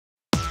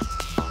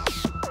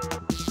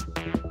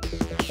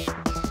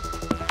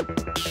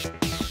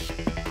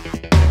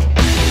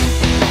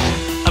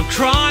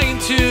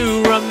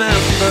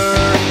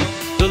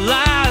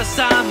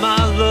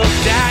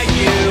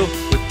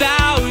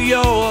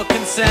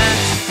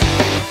consent.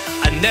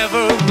 I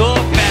never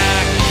look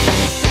back.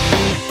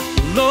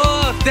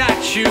 Look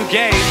that you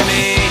gave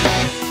me,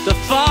 the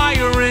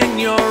fire in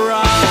your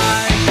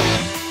eye,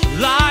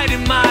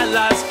 lighting my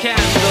last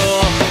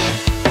candle,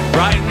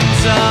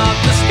 brightens up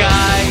the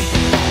sky.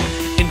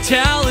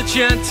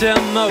 Intelligent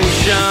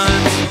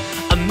emotions,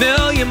 a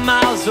million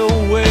miles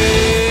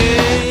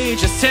away.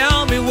 Just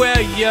tell me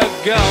where you're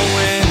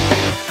going,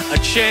 a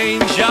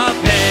change of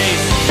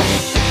pace.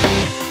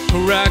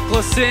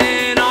 Reckless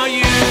in are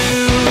you,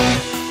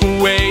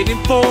 waiting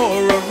for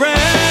a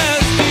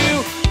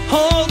rescue?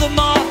 Hold them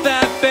off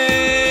at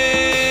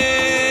bay.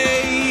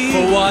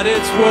 For what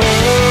it's worth,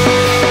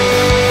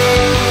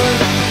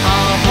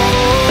 I'll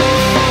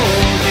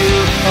hold you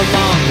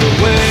along the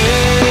way.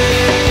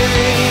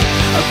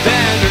 A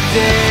better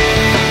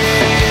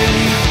day,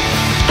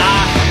 I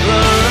have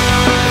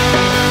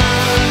learned,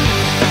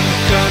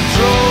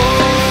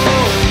 controlling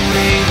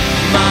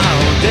my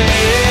own day.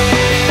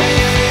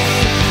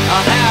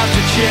 I'll have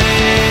to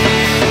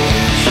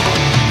change,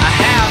 I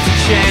have to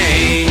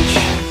change.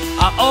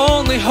 I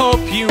only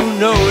hope you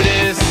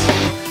notice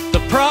the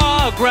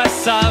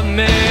progress I've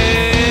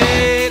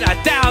made. I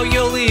doubt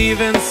you'll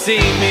even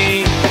see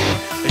me,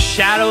 the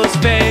shadows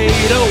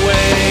fade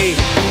away.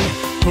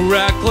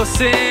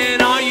 Reckless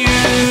in are you,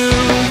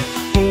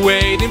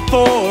 waiting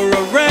for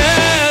a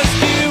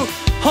rescue?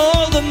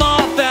 Hold them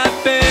off at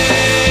bay.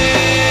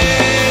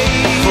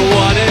 For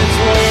what it's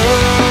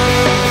worth,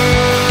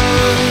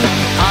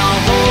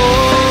 I'll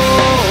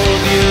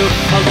hold you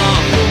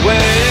along the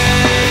way.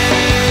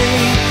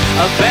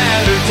 A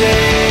better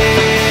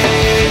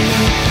day,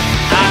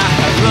 I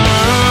have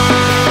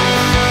learned,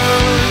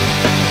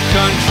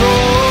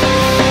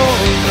 controlling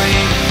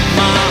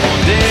my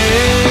own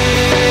day.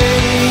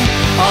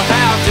 I'll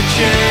have to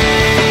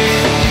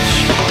change,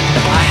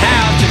 I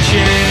have to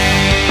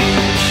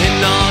change. And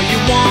all you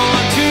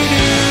want to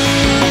do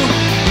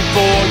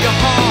before your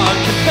heart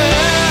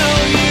compel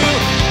you,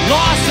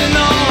 lost in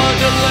all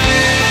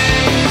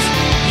delays.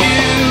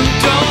 You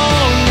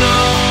don't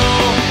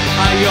know,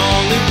 I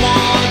only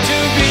want to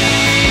be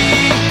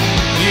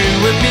you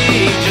and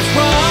me, just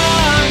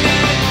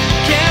running.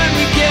 Can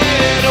we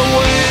get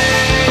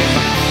away?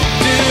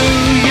 Do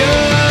you?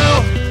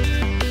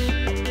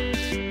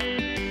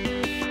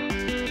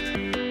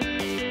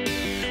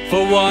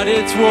 For what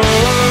it's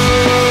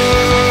worth,